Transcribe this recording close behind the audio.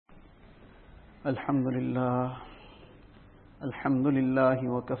الحمد لله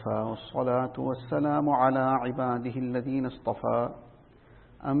وكفى والصلاة والسلام على عباده الذين اصطفى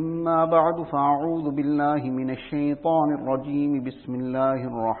أما بعد فأعوذ بالله من الشيطان الرجيم بسم الله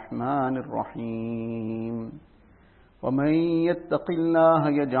الرحمن الرحيم ومن يتق الله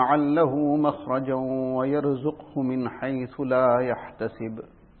يجعل له مخرجا ويرزقه من حيث لا يحتسب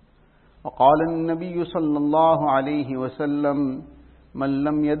وقال النبي صلى الله عليه وسلم من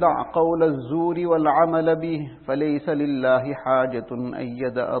لم يدع قول الزور والعمل به فليس لله حاجة أن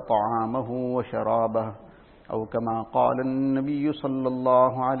يدع طعامه وشرابه أو كما قال النبي صلى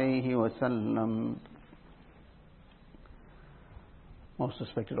الله عليه وسلم. Most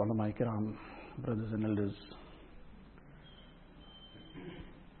respected ulama kiram, brothers and elders,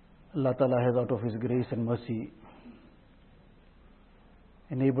 Allah Ta'ala has out of His grace and mercy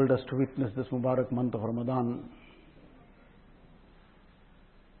enabled us to witness this Mubarak month of Ramadan,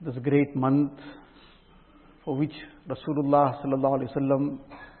 this great month for which Rasulullah Sallallahu Alaihi Wasallam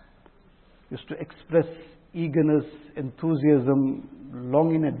used to express eagerness, enthusiasm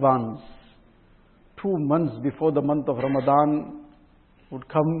long in advance. 2 months before the month of Ramadan would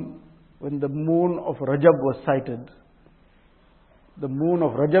come when the moon of Rajab was sighted. The moon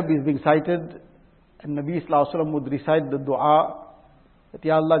of Rajab is being sighted, and Nabi Sallallahu Alaihi Wasallam would recite the dua that,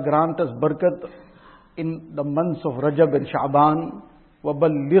 Ya Allah, grant us barakat in the months of Rajab and Sha'ban,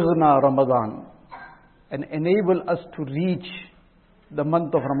 وَبَلِّغْنَا Ramadan, and enable us to reach the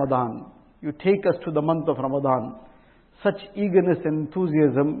month of Ramadan. You take us to the month of Ramadan. Such eagerness and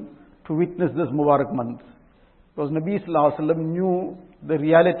enthusiasm to witness this Mubarak month. Because Nabi Sallallahu Alaihi Wasallam knew the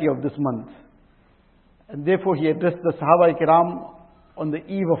reality of this month. And therefore he addressed the Sahaba Kiram on the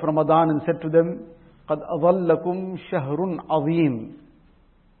eve of Ramadan and said to them, قَدْ أَظَلَّكُمْ شَهْرٌ عَظِيمٌ,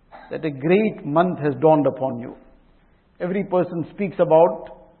 that a great month has dawned upon you. Every person speaks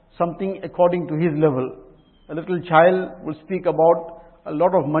about something according to his level. A little child will speak about a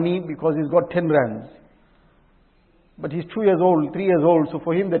lot of money because he's got 10 rands. But he's 2 years old, 3 years old, so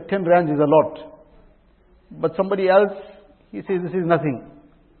for him that 10 rands is a lot. But somebody else, he says this is nothing.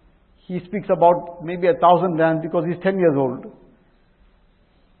 He speaks about maybe 1,000 rands because he's 10 years old.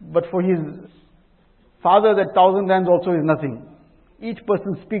 But for his father, that 1,000 rands also is nothing. Each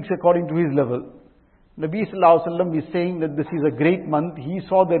person speaks according to his level. Nabi Sallallahu Alaihi Wasallam is saying that this is a great month. He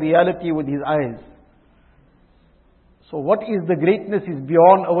saw the reality with his eyes. So what is the greatness is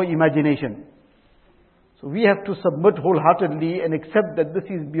beyond our imagination. So we have to submit wholeheartedly and accept that this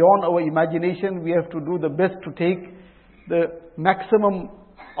is beyond our imagination. We have to do the best to take the maximum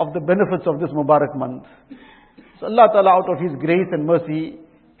of the benefits of this Mubarak month. So Allah Ta'ala, out of His grace and mercy,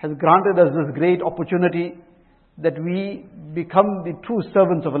 has granted us this great opportunity that we become the true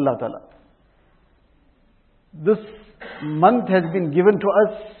servants of Allah Ta'ala. This month has been given to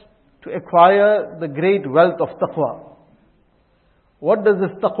us to acquire the great wealth of taqwa. What does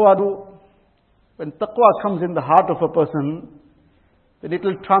this taqwa do? When taqwa comes in the heart of a person, then it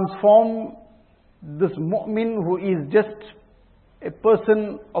will transform this mu'min who is just a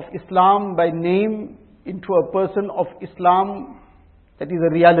person of Islam by name into a person of Islam that is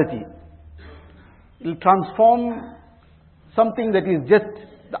a reality. It will transform something that is just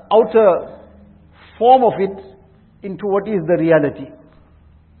the outer form of it into what is the reality.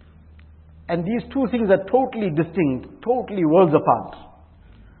 And these two things are totally distinct, totally worlds apart.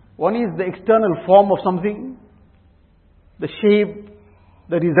 One is the external form of something, the shape,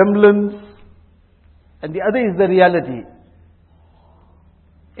 the resemblance, and the other is the reality.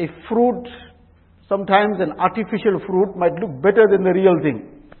 A fruit, sometimes an artificial fruit might look better than the real thing.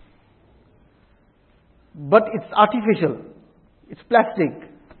 But it's artificial, it's plastic.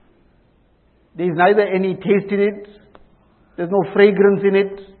 There is neither any taste in it, there's no fragrance in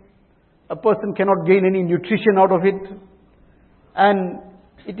it, a person cannot gain any nutrition out of it, and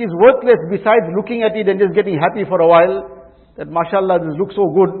it is worthless besides looking at it and just getting happy for a while, that mashallah this looks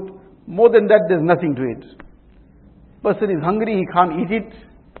so good. More than that there's nothing to it. Person is hungry, he can't eat it,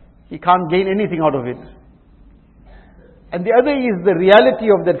 he can't gain anything out of it. And the other is the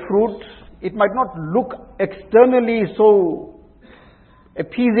reality of that fruit. It might not look externally so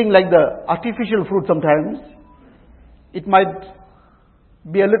appeasing like the artificial fruit sometimes. It might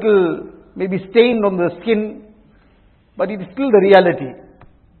be a little maybe stained on the skin, but it is still the reality.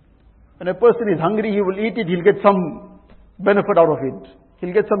 When a person is hungry, he will eat it, he'll get some benefit out of it.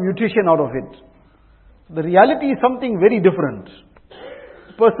 He'll get some nutrition out of it. The reality is something very different.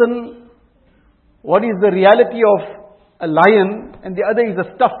 Person, what is the reality of a lion and the other is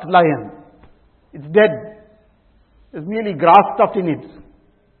a stuffed lion. It's dead. There's merely grass stuffed in it.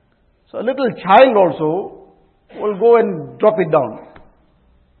 So a little child also will go and drop it down.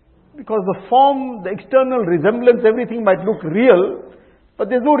 Because the form, the external resemblance, everything might look real, but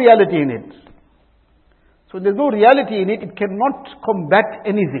there's no reality in it. So there's no reality in it, it cannot combat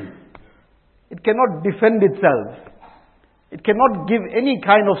anything. It cannot defend itself. It cannot give any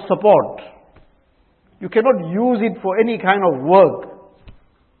kind of support. You cannot use it for any kind of work.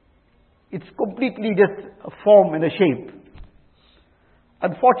 It's completely just a form and a shape.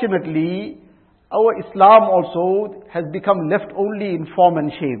 Unfortunately, our Islam also has become left only in form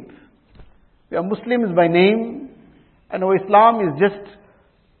and shape. We are Muslims by name, and our Islam is just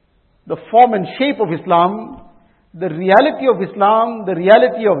the form and shape of Islam. The reality of Islam, the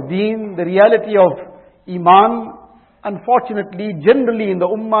reality of Deen, the reality of Iman, unfortunately, generally in the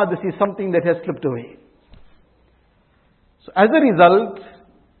Ummah, this is something that has slipped away. So as a result,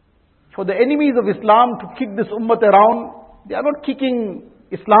 for the enemies of Islam to kick this Ummah around, they are not kicking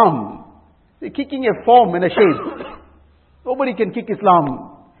Islam. They're kicking a form and a shape. Nobody can kick Islam.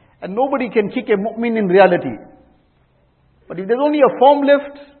 And nobody can kick a mu'min in reality. But if there's only a form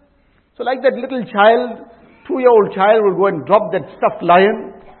left, so like that little child, 2-year-old child will go and drop that stuffed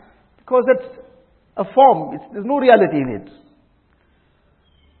lion, because that's a form. There's no reality in it.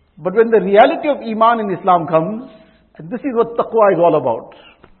 But when the reality of Iman in Islam comes, and this is what taqwa is all about.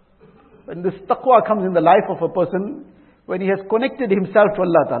 When this taqwa comes in the life of a person, when he has connected himself to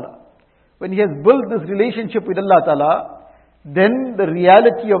Allah Ta'ala, when he has built this relationship with Allah Ta'ala, then the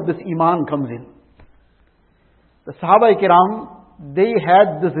reality of this Iman comes in. The Sahaba Kiram, they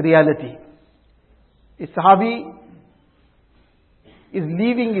had this reality. A Sahabi is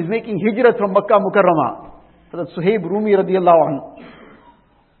leaving, is making hijrah from Makkah Mukarramah. Hazrat Suhaib Rumi radiallahu anhu.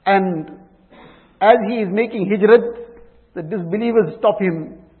 And as he is making hijrah, the disbelievers stop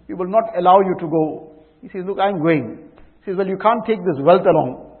him. We will not allow you to go. He says, look, I'm going. He says, well, you can't take this wealth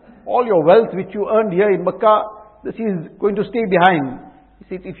along. All your wealth which you earned here in Makkah, this is going to stay behind. He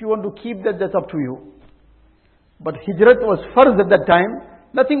says, if you want to keep that, that's up to you. But hijrat was farz at that time.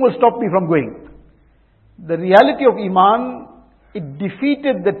 Nothing will stop me from going. The reality of Iman, it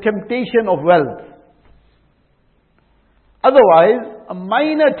defeated the temptation of wealth. Otherwise, a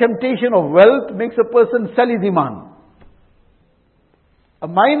minor temptation of wealth makes a person sell his Iman. A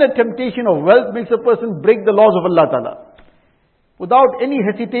minor temptation of wealth makes a person break the laws of Allah Ta'ala. Without any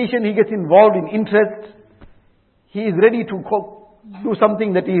hesitation, he gets involved in interest. He is ready to do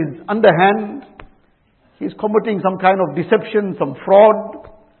something that is underhand. He is committing some kind of deception, some fraud.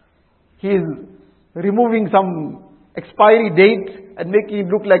 He is removing some expiry date and making it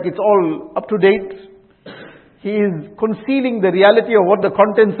look like it's all up to date. He is concealing the reality of what the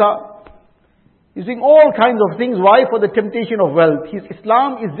contents are. He's doing all kinds of things. Why? For the temptation of wealth. His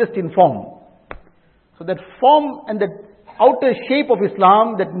Islam is just in form. So that form and that outer shape of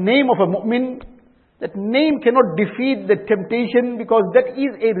Islam, that name of a mu'min, that name cannot defeat the temptation, because that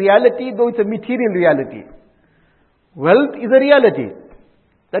is a reality, though it's a material reality. Wealth is a reality.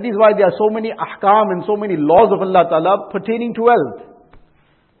 That is why there are so many ahkam and so many laws of Allah Ta'ala pertaining to wealth,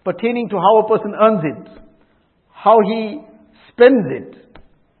 pertaining to how a person earns it, how he spends it.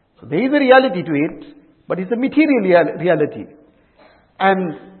 So there is a reality to it, but it's a material reality.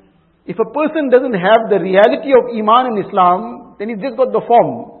 And if a person doesn't have the reality of Iman in Islam, then he's just got the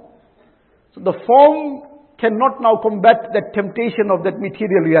form. So the form cannot now combat that temptation of that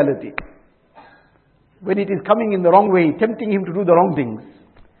material reality. When it is coming in the wrong way, tempting him to do the wrong things.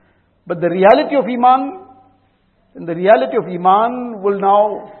 But the reality of Iman, and the reality of Iman will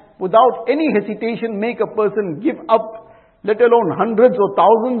now, without any hesitation, make a person give up, let alone hundreds or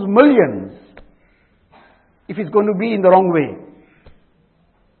thousands, millions, if he's going to be in the wrong way.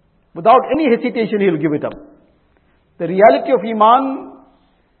 Without any hesitation, he'll give it up. The reality of Iman,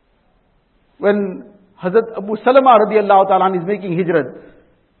 when Hazrat Abu Salama radiallahu ta'ala is making hijrat,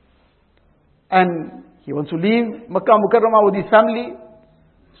 and he wants to leave Makkah Mukarramah with his family,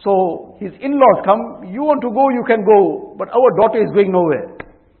 so his in-laws come, you want to go, you can go, but our daughter is going nowhere.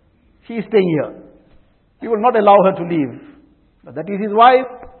 She is staying here. He will not allow her to leave. But that is his wife,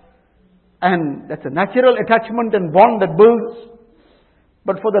 and that's a natural attachment and bond that builds.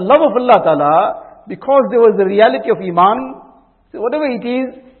 But for the love of Allah Ta'ala, because there was the reality of Iman, so whatever it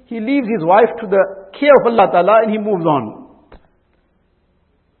is, he leaves his wife to the care of Allah Ta'ala and he moves on.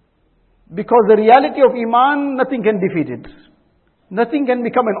 Because the reality of Iman, nothing can defeat it. Nothing can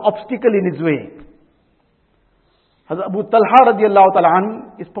become an obstacle in its way. Hazrat Abu Talha radiallahu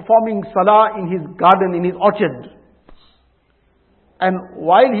ta'ala is performing salah in his garden, in his orchard. And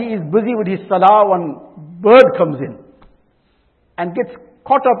while he is busy with his salah, one bird comes in and gets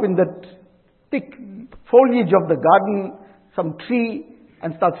caught up in that thick foliage of the garden, some tree,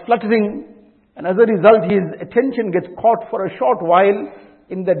 and starts fluttering. And as a result, his attention gets caught for a short while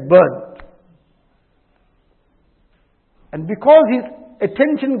in that bird. And because his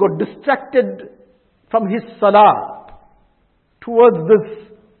attention got distracted from his salah towards this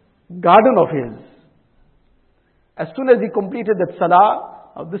garden of his, as soon as he completed that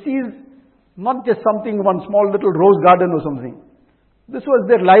salah, this is not just something, one small little rose garden or something. This was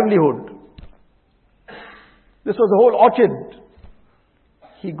their livelihood. This was the whole orchard.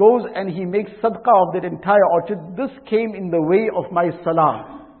 He goes and he makes sadaqah of that entire orchard. This came in the way of my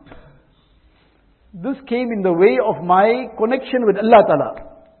salah. This came in the way of my connection with Allah Ta'ala.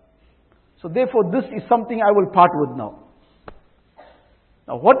 So therefore this is something I will part with now.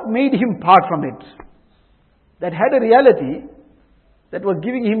 Now what made him part from it? That had a reality that was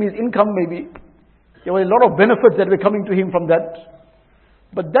giving him his income maybe. There were a lot of benefits that were coming to him from that.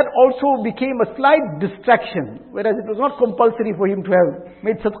 But that also became a slight distraction, whereas it was not compulsory for him to have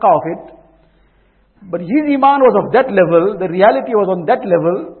made sadaqah of it. But his iman was of that level, the reality was on that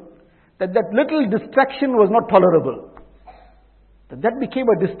level, that that little distraction was not tolerable. That became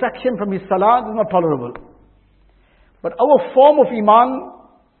a distraction from his salah, is not tolerable. But our form of iman,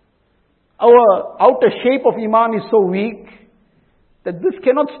 our outer shape of iman is so weak, that this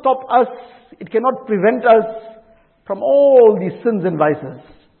cannot stop us, it cannot prevent us from all these sins and vices.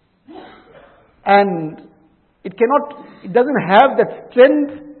 And it doesn't have that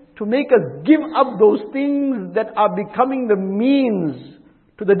strength to make us give up those things that are becoming the means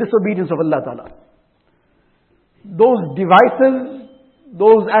to the disobedience of Allah Ta'ala. Those devices,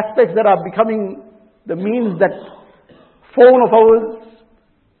 those aspects that are becoming the means, that phone of ours,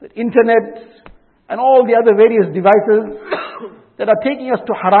 the internet, and all the other various devices that are taking us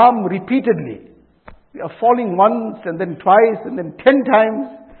to haram repeatedly. We are falling once and then twice and then 10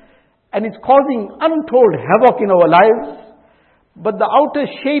 times, and it's causing untold havoc in our lives. But the outer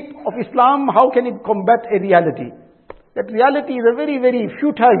shape of Islam, how can it combat a reality? That reality is a very, very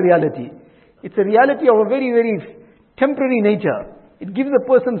futile reality. It's a reality of a very, very temporary nature. It gives a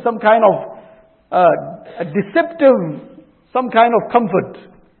person some kind of a deceptive, some kind of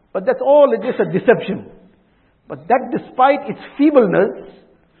comfort. But that's all, it's just a deception. But that despite its feebleness,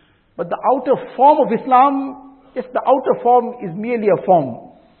 but the outer form of Islam, yes, the outer form is merely a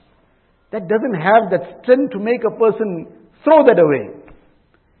form. That doesn't have that strength to make a person throw that away.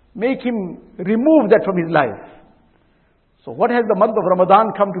 Make him remove that from his life. So what has the month of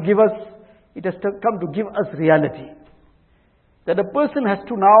Ramadan come to give us? It has come to give us reality. That a person has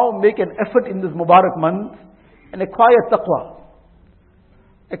to now make an effort in this Mubarak month and acquire taqwa.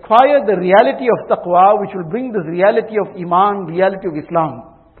 Acquire the reality of taqwa, which will bring this reality of Iman, reality of Islam.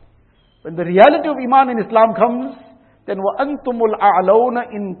 When the reality of Iman in Islam comes, then وَأَنْتُمُ الْأَعْلَوْنَ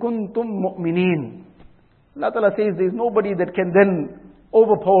إِن كُنْتُم مُؤْمِنِينَ. Allah Ta'ala says there is nobody that can then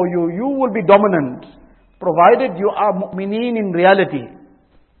overpower you. You will be dominant, provided you are mu'mineen in reality.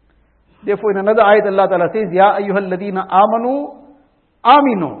 Therefore in another ayat Allah Ta'ala says, Ya ayyuhal ladina amanu,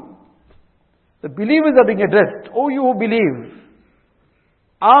 aminu. The believers are being addressed. O you who believe,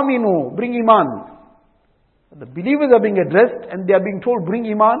 aminu, bring iman. The believers are being addressed and they are being told, bring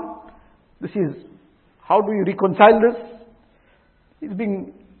iman. This is, how do you reconcile this? It's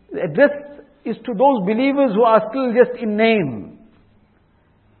being addressed is to those believers who are still just in name.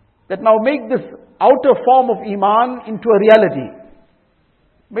 That now make this outer form of Iman into a reality.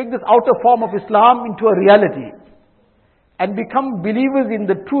 Make this outer form of Islam into a reality. And become believers in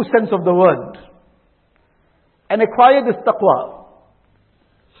the true sense of the word. And acquire this taqwa.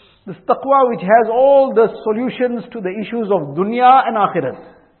 This taqwa which has all the solutions to the issues of dunya and akhirat.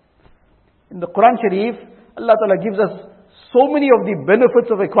 In the Quran Sharif, Allah Ta'ala gives us so many of the benefits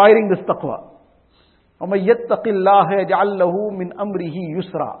of acquiring this taqwa. وَمَن يَتَّقِ اللَّهَ يَجْعَل لَّهُ مِنْ أَمْرِهِ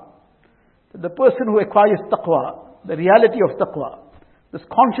يُسْرًا. The person who acquires taqwa, the reality of taqwa, this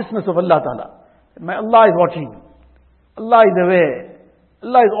consciousness of Allah Ta'ala. My Allah is watching. Allah is aware.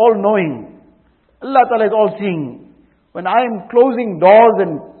 Allah is all knowing. Allah Ta'ala is all seeing. When I am closing doors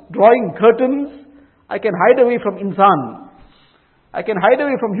and drawing curtains, I can hide away from insan. I can hide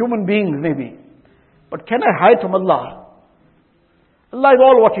away from human beings maybe. But can I hide from Allah? Allah is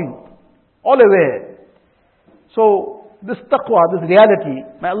all watching, all aware. So this taqwa, this reality,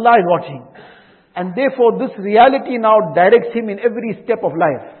 my Allah is watching. And therefore this reality now directs him in every step of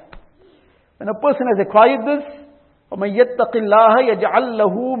life. When a person has acquired this, وَمَن يَتَّقِ اللَّهَ يَجْعَل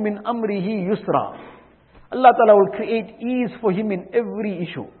لَّهُ مِنْ أَمْرِهِ يُسْرًا. Allah Ta'ala will create ease for him in every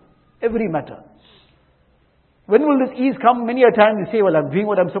issue, every matter. When will this ease come? Many a time you say, well, I'm doing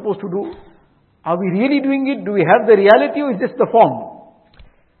what I'm supposed to do. Are we really doing it? Do we have the reality or is this the form?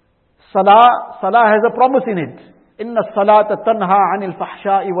 Salah has a promise in it. Inna salata tanha anil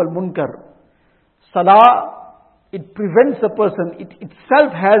fahsha'i wal munkar. Salah it prevents a person, it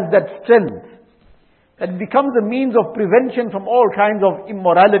itself has that strength, that it becomes a means of prevention from all kinds of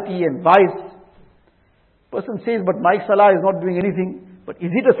immorality and vice. Person says, but my salah is not doing anything. But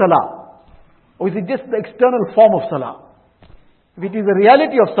is it a salah? Or is it just the external form of salah? If it is the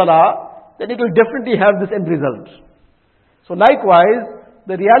reality of salah, then it will definitely have this end result. So likewise,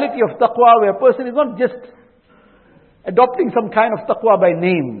 the reality of taqwa, where a person is not just adopting some kind of taqwa by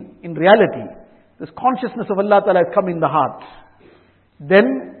name. In reality, this consciousness of Allah Ta'ala has come in the heart.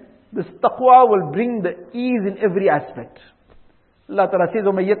 Then this taqwa will bring the ease in every aspect. Allah Ta'ala says,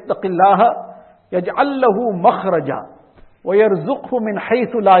 وَمَن يَتَّقِ اللَّهَ يَجْعَلْ لَهُ مَخْرَجًا وَيَرْزُقْهُ مِنْ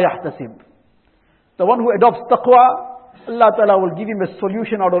حَيْثُ لَا يَحْتَسِبُ. The one who adopts taqwa, Allah Ta'ala will give him a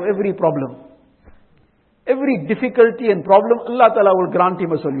solution out of every problem. Every difficulty and problem, Allah Ta'ala will grant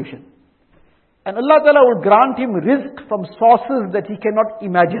him a solution. And Allah Ta'ala will grant him rizq from sources that he cannot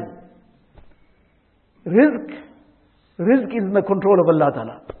imagine. Rizq is in the control of Allah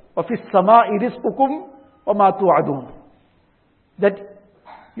Ta'ala. وَفِي السَّمَاءِ رِزْقُكُمْ وَمَا تُوعَدُونَ. That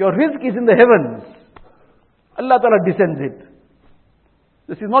your rizq is in the heavens. Allah Ta'ala descends it.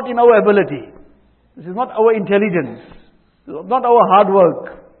 This is not in our ability. This is not our intelligence. This is not our hard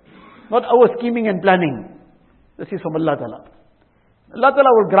work. Not our scheming and planning. This is from Allah Ta'ala. Allah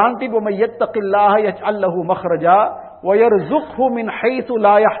Ta'ala will grant it, وَمَن يَتَّقِ اللَّهَ يَجْعَلْ لَهُ مَخْرَجًا وَيَرْزُقْهُ مِنْ حَيْثُ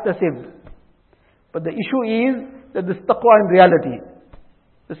لَا يَحْتَسِبُ. But the issue is that this taqwa in reality,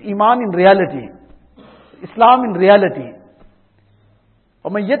 this iman in reality, Islam in reality.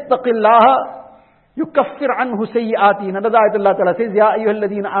 وَمَن يَتَّقِ اللَّهَ يُكَفِّرْ عَنْهُ سَيِّئَاتِهِ. Another ayat Allah Ta'ala says, يَا أَيُّهَا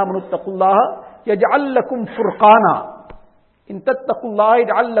الَّذِينَ آمَنُوا اتَّقُوا اللَّهَ يَجْعَلْ لَكُمْ فُرْقَانًا إِن تَتَّقُوا اللَّهَ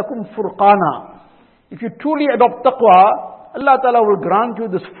يَجْعَلْ لَكُمْ فُرْقَانًا. If you truly adopt taqwa, Allah Ta'ala will grant you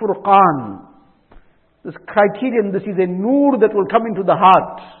this furqan, this criterion. This is a nur that will come into the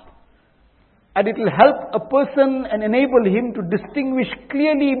heart. And it will help a person and enable him to distinguish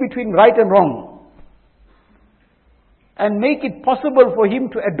clearly between right and wrong. And make it possible for him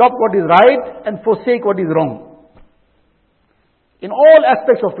to adopt what is right and forsake what is wrong. In all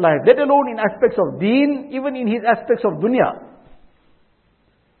aspects of life, let alone in aspects of deen, even in his aspects of dunya.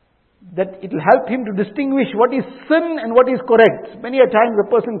 That it will help him to distinguish what is sin and what is correct. Many a times a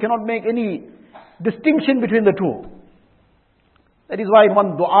person cannot make any distinction between the two. That is why in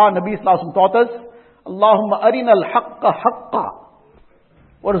one dua Nabi Sallallahu Alaihi Wasallam taught us, Allahumma arina al-haqqa haqqa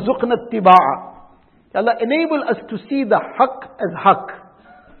warzuqna ittiba'a. Allah, enable us to see the haqq as haqq.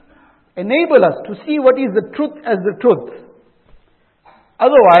 Enable us to see what is the truth as the truth.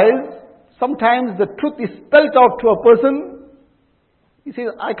 Otherwise, sometimes the truth is spelt out to a person. He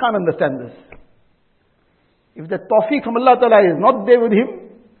says, I can't understand this. If the tawfiq from Allah Ta'ala is not there with him,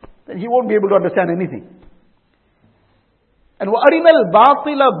 then he won't be able to understand anything. And وَأَرِنَا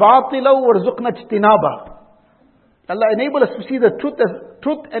الْبَاطِلَ بَاطِلًا وَارْزُقْنَا اجْتِنَابًا. Allah, enable us to see the truth as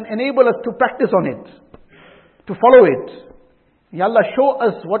truth and enable us to practice on it, to follow it. Ya Allah, show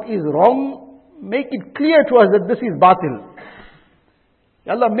us what is wrong, make it clear to us that this is batil.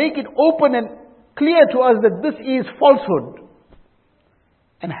 Ya Allah, make it open and clear to us that this is falsehood.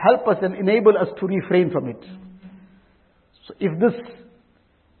 And help us and enable us to refrain from it. So if this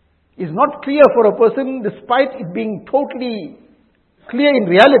is not clear for a person, despite it being totally clear in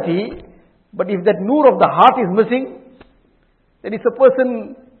reality, but if that nur of the heart is missing, then it's a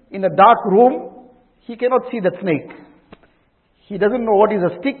person in a dark room, he cannot see that snake. He doesn't know what is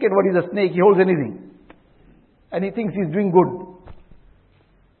a stick and what is a snake. He holds anything. And he thinks he's doing good.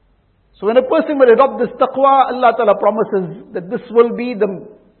 So when a person will adopt this taqwa, Allah Ta'ala promises that this will be the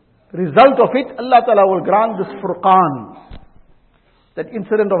result of it. Allah Ta'ala will grant this furqan. That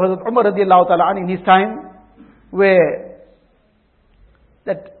incident of Hazrat Umar radiallahu ta'ala in his time, where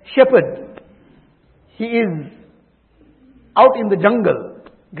that shepherd, he is out in the jungle,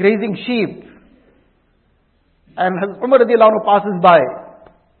 grazing sheep. And Hazrat Umar radiallahu passes by.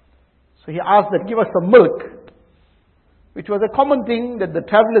 So he asked that, give us some milk. Which was a common thing, that the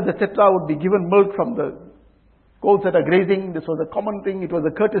travelers, etc., would be given milk from the goats that are grazing. This was a common thing. It was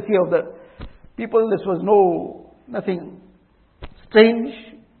a courtesy of the people. This was nothing strange.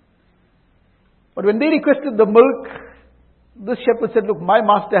 But when they requested the milk, this shepherd said, look, my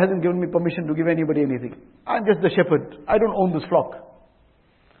master hasn't given me permission to give anybody anything. I'm just the shepherd. I don't own this flock.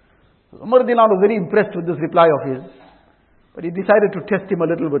 So Umar was very impressed with this reply of his. But he decided to test him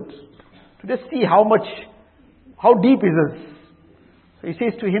a little bit. To just see how deep is this? So he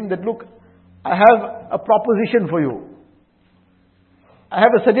says to him that, look, I have a proposition for you. I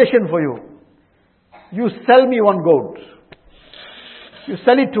have a suggestion for you. You sell me one goat. You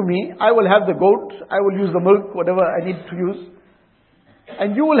sell it to me. I will have the goat. I will use the milk, whatever I need to use.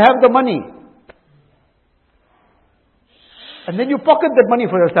 And you will have the money. And then you pocket that money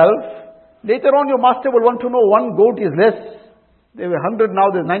for yourself. Later on your master will want to know one goat is less. There were 100,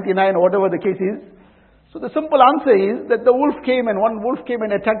 now there's 99 or whatever the case is. So the simple answer is that the wolf came and one wolf came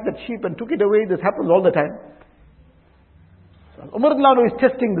and attacked that sheep and took it away. This happens all the time. So Umar is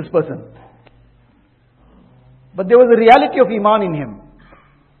testing this person. But there was a reality of Iman in him.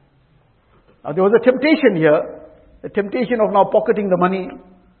 Now there was a temptation here. The temptation of now pocketing the money.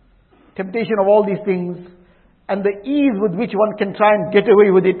 Temptation of all these things. And the ease with which one can try and get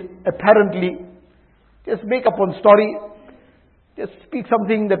away with it, apparently. Just make up one story. Just speak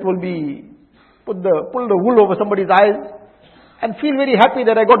something that will be, pull the wool over somebody's eyes. And feel very happy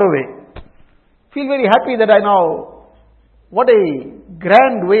that I got away. Feel very happy that what a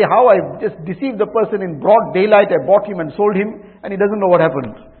grand way, how I just deceived the person in broad daylight. I bought him and sold him and he doesn't know what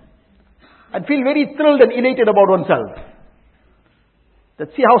happened. And feel very thrilled and elated about oneself. That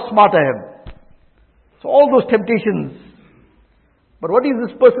see how smart I am. So all those temptations. But what is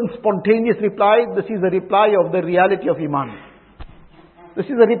this person's spontaneous reply? This is a reply of the reality of Iman. This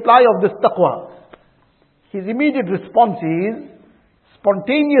is a reply of this taqwa. His immediate response is,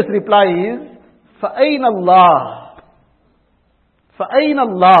 spontaneous reply is, فَأَيْنَ اللَّهِ فَأَيْنَ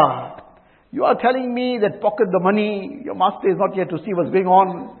اللَّهِ. You are telling me that pocket the money, your master is not yet to see what's going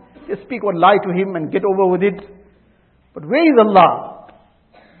on. Just speak one lie to him and get over with it. But where is Allah?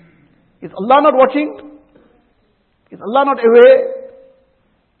 Is Allah not watching? Is Allah not aware?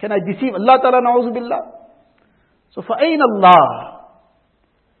 Can I deceive Allah Ta'ala, na'udhu billah? So, فَأَيْنَ اللَّهِ.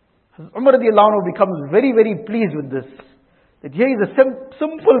 Umar radiallahu anhu becomes very, very pleased with this. That here is a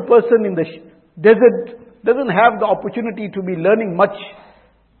simple person in the desert, doesn't have the opportunity to be learning much,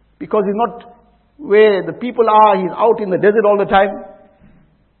 because he's not where the people are, he's out in the desert all the time.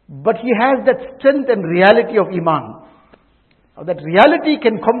 But he has that strength and reality of Iman. Now that reality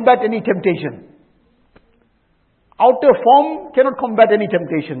can combat any temptation. Outer form cannot combat any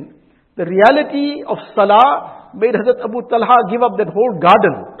temptation. The reality of Salah made Hazrat Abu Talha give up that whole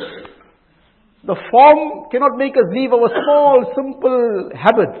garden. The form cannot make us leave our small, simple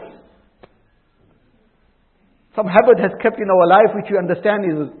habits. Some habit has kept in our life which we understand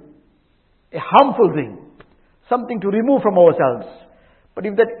is a harmful thing. Something to remove from ourselves. But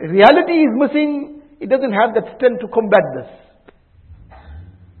if that reality is missing, it doesn't have that strength to combat this.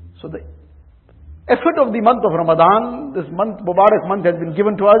 So the effort of the month of Ramadan, this month, Mubarak month, has been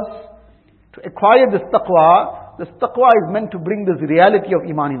given to us to acquire this taqwa. This taqwa is meant to bring this reality of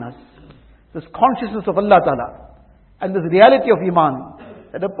Iman in us. This consciousness of Allah Ta'ala. And this reality of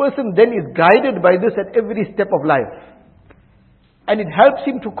Iman. That a person then is guided by this at every step of life. And it helps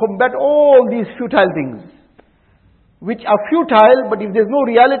him to combat all these futile things. Which are futile, but if there's no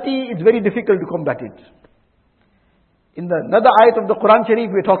reality, it's very difficult to combat it. In another ayat of the Quran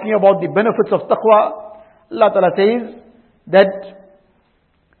Sharif, we're talking about the benefits of taqwa. Allah Ta'ala says that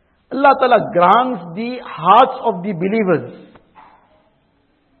Allah Ta'ala grants the hearts of the believers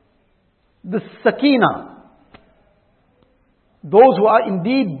the sakina. Those who are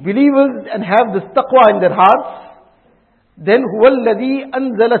indeed believers and have this taqwa in their hearts, then هُوَ الَّذِي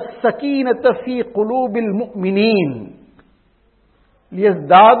أَنزَلَ السَّكِينَةَ فِي قُلُوبِ الْمُؤْمِنِينَ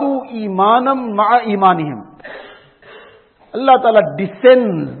لِيَزْدَادُوا إِيمَانًا مَعَ إِيمَانِهِمْ. Allah Ta'ala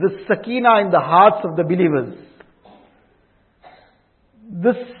descends this sakina in the hearts of the believers.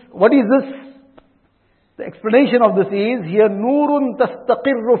 What is this? The explanation of this is, here نُورٌ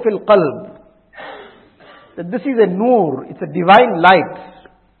تَسْتَقِرُّ فِي الْقَلْبِ. That this is a nur, it's a divine light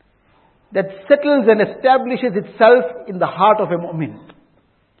that settles and establishes itself in the heart of a mu'min.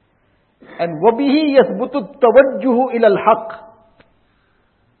 And وَبِهِ يَثْبُتُ التَّوَجُّهُ إِلَى الْحَقِّ.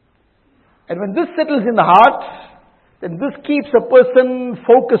 And when this settles in the heart, then this keeps a person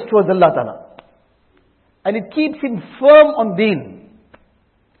focused towards Allah Ta'ala. And it keeps him firm on deen.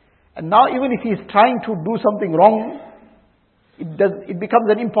 And now even if he is trying to do something wrong, it becomes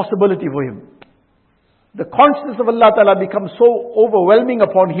an impossibility for him. The consciousness of Allah Ta'ala becomes so overwhelming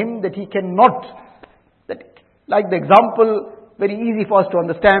upon him that he cannot, like the example, very easy for us to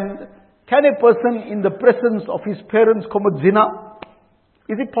understand. Can a person in the presence of his parents commit zina?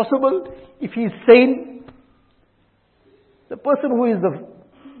 Is it possible? If he is sane, the person who is the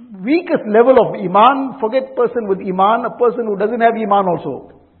weakest level of Iman, forget person with Iman, a person who doesn't have Iman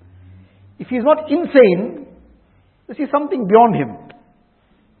also. If he is not insane, this is something beyond him.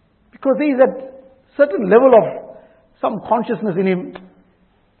 Because there is that certain level of some consciousness in him.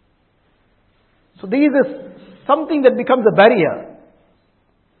 So there is something that becomes a barrier.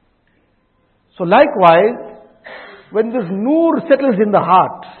 So likewise, when this nur settles in the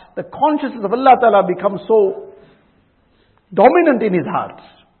heart, the consciousness of Allah Ta'ala becomes so dominant in his heart,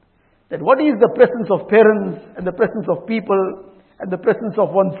 that what is the presence of parents and the presence of people and the presence of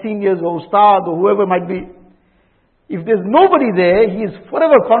one's seniors or ustad or whoever might be. If there's nobody there, he is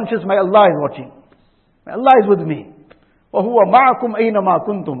forever conscious, my Allah is watching. My Allah is with me. وَهُوَ مَعَكُمْ أَيْنَمَا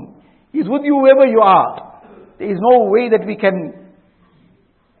كُنْتُمْ. He is with you wherever you are. There is no way that we can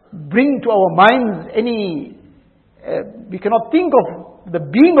bring to our minds any, we cannot think of the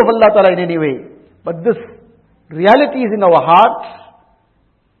being of Allah Ta'ala in any way. But this reality is in our heart,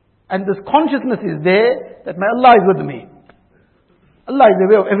 and this consciousness is there that my Allah is with me. Allah is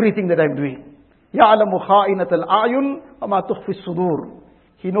aware of everything that I'm doing. يَعْلَمُ خَائِنَةَ الْأَعْيُنِ وَمَا تُخْفِي الصُّدُورِ.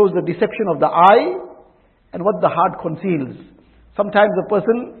 He knows the deception of the eye and what the heart conceals. Sometimes a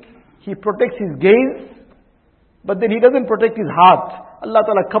person, he protects his gaze, but then he doesn't protect his heart. Allah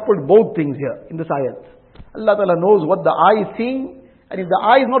Ta'ala coupled both things here in this ayat. Allah Ta'ala knows what the eye is seeing, and if the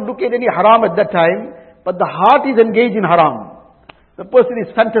eye is not looking at any haram at that time, but the heart is engaged in haram, the person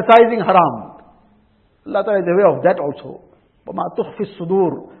is fantasizing haram, Allah Ta'ala is aware of that also. وَمَا تُخْفِي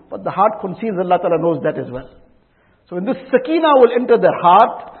الصُّدُورِ. But the heart conceals, Allah Ta'ala knows that as well. So when this sakina will enter the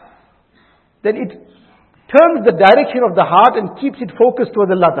heart, then it turns the direction of the heart and keeps it focused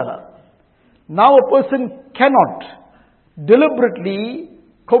towards Allah Ta'ala. Now a person cannot deliberately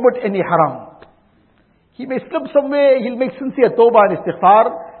commit any haram. He may slip somewhere, he'll make sincere tawbah and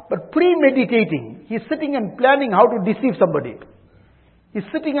istighfar, but premeditating, he's sitting and planning how to deceive somebody. He's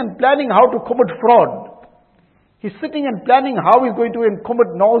sitting and planning how to commit fraud. He's sitting and planning how he's going to commit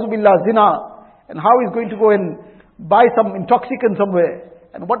na'uzubillah zina, and how he's going to go and buy some intoxicant somewhere,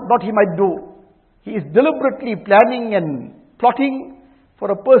 and what not he might do. He is deliberately planning and plotting. For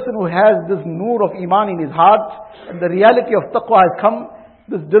a person who has this nur of iman in his heart, and the reality of taqwa has come,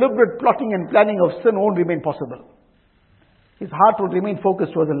 this deliberate plotting and planning of sin won't remain possible. His heart will remain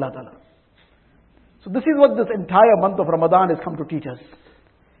focused towards Allah Ta'ala. So this is what this entire month of Ramadan has come to teach us.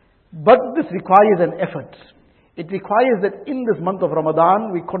 But this requires an effort. It requires that in this month of Ramadan,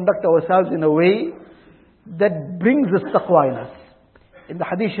 we conduct ourselves in a way that brings this taqwa in us. In the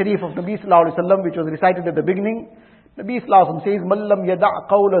hadith sharif of Nabi Sallallahu Alaihi Wasallam, which was recited at the beginning, Nabi Sallallahu Alaihi Wasallam says, مَنْ لَمْ يَدَعْ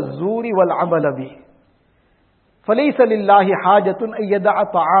قَوْلَ الزُّورِ وَالْعَمَلَ بِهِ فَلَيْسَ لِلَّهِ حَاجَةٌ أَن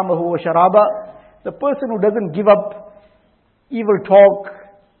يَدَعَ طَعَامَهُ وَشَرَابَهُ. The person who doesn't give up evil talk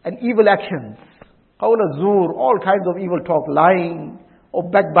and evil actions, قَوْلَ الزُّورِ, all kinds of evil talk, lying or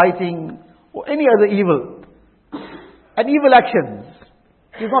backbiting or any other evil, and evil actions.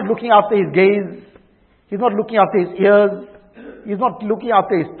 He's not looking after his gaze, he's not looking after his ears, he's not looking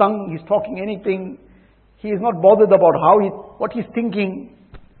after his tongue, he's talking anything. He is not bothered about what he's thinking.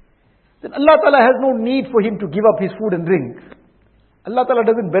 Then Allah Ta'ala has no need for him to give up his food and drink. Allah Ta'ala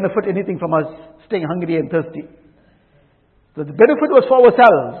doesn't benefit anything from us staying hungry and thirsty. So the benefit was for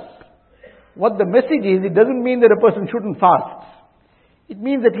ourselves. What the message is, it doesn't mean that a person shouldn't fast. It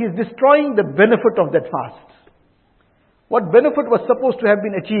means that he is destroying the benefit of that fast. What benefit was supposed to have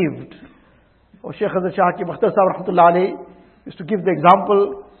been achieved? Shaykh Hazrat Shah Hakim Akhtar Sahib Rahmatullah Alayhi used to give the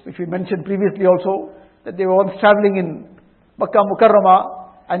example, which we mentioned previously also, that they were once traveling in Makkah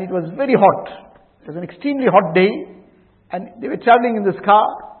Mukarramah, and it was very hot. It was an extremely hot day, and they were traveling in this car,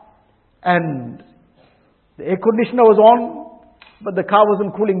 and the air conditioner was on, but the car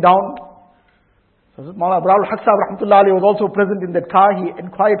wasn't cooling down. So Mawlana Abrahul Haq Sahib Rahmatullah Alayhi was also present in that car. He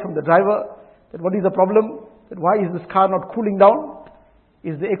inquired from the driver that what is the problem? That why is this car not cooling down?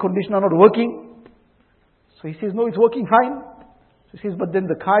 Is the air conditioner not working? So he says, no, it's working fine. So he says, but then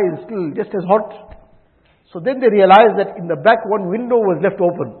the car is still just as hot. So then they realized that in the back one window was left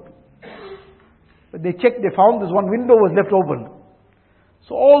open. When they checked, they found this one window was left open.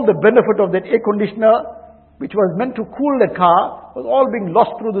 So all the benefit of that air conditioner, which was meant to cool the car, was all being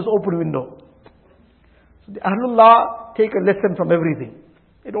lost through this open window. So the Ahlullah take a lesson from everything.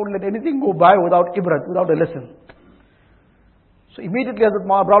 They don't let anything go by without ibrat, without a lesson. So immediately Hazrat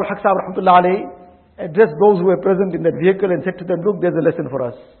Mawlana Abrahul Haq Sahib Rahmatullah Alayhi addressed those who were present in that vehicle and said to them, look, there's a lesson for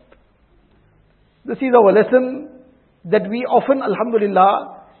us. This is our lesson, that we often,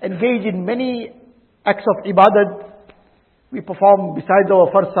 alhamdulillah, engage in many acts of ibadat. We perform, besides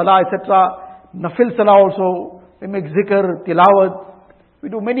our first salah, etc., nafil salah also. We make zikr, tilawat. We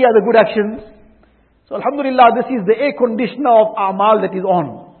do many other good actions. So alhamdulillah, this is the air conditioner of a'mal that is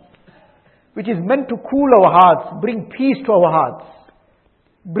on, which is meant to cool our hearts, bring peace to our hearts,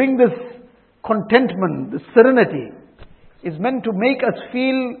 bring this contentment, this serenity. Is meant to make us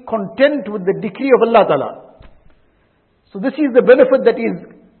feel content with the decree of Allah Ta'ala. So this is the benefit that is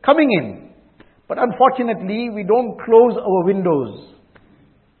coming in. But unfortunately, we don't close our windows.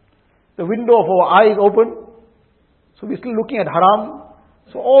 The window of our eye is open. So we're still looking at haram.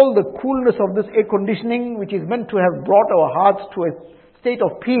 So all the coolness of this air conditioning, which is meant to have brought our hearts to a state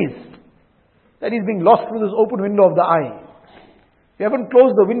of peace, that is being lost through this open window of the eye. We haven't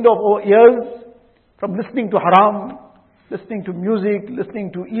closed the window of our ears from listening to haram, listening to music,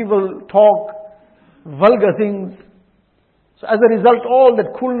 listening to evil talk, vulgar things. So as a result, all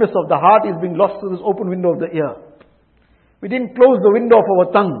that coolness of the heart is being lost through this open window of the ear. We didn't close the window of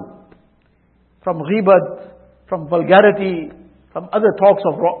our tongue from ghibat, from vulgarity, from other talks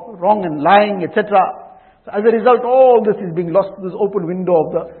of wrong and lying, etc. So as a result, all this is being lost through this open window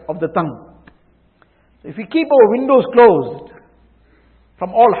of the tongue. So if we keep our windows closed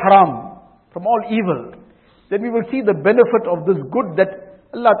from all haram, from all evil, then we will see the benefit of this good that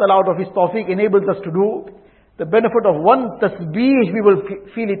Allah Ta'ala out of His tawfiq enables us to do. The benefit of one tasbih, we will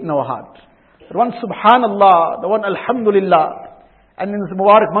feel it in our heart. The one subhanallah, the one alhamdulillah. And in this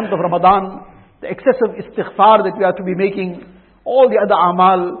Mubarak month of Ramadan, the excessive istighfar that we are to be making, all the other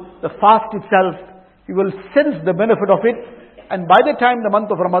amal, the fast itself, we will sense the benefit of it. And by the time the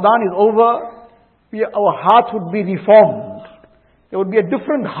month of Ramadan is over, our hearts would be reformed. There would be a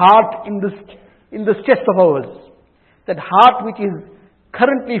different heart in this chest of ours. That heart which is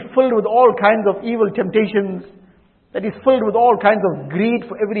currently filled with all kinds of evil temptations, that is filled with all kinds of greed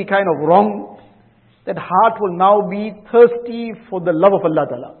for every kind of wrong, that heart will now be thirsty for the love of Allah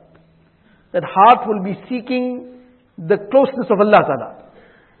Ta'ala. That heart will be seeking the closeness of Allah Ta'ala.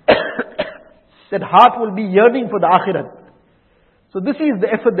 That heart will be yearning for the akhirat. So this is the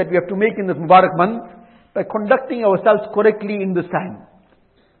effort that we have to make in this Mubarak month, by conducting ourselves correctly in this time.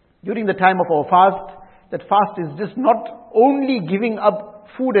 During the time of our fast, that fast is just not only giving up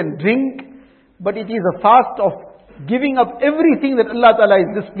food and drink, but it is a fast of giving up everything that Allah Ta'ala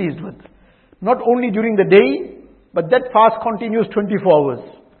is displeased with. Not only during the day, but that fast continues 24 hours.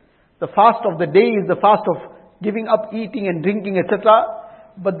 The fast of the day is the fast of giving up eating and drinking, etc.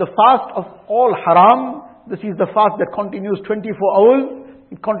 But the fast of all haram, this is the fast that continues 24 hours.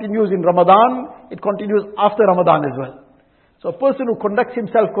 It continues in Ramadan. It continues after Ramadan as well. So a person who conducts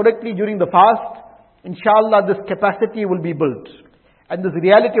himself correctly during the fast, inshallah this capacity will be built. And this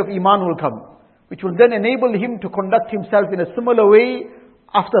reality of Iman will come, which will then enable him to conduct himself in a similar way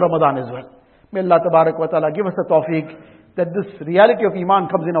after Ramadan as well. May Allah Tabarak wa Ta'ala give us the tawfiq that this reality of Iman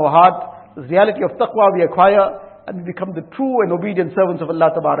comes in our heart, this reality of taqwa we acquire, and we become the true and obedient servants of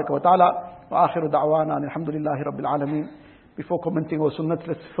Allah Tabarak wa Ta'ala. Wa akhiru da'wana alhamdulillahi rabbil alameen. Before commenting our sunnats,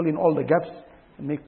 let's fill in all the gaps and make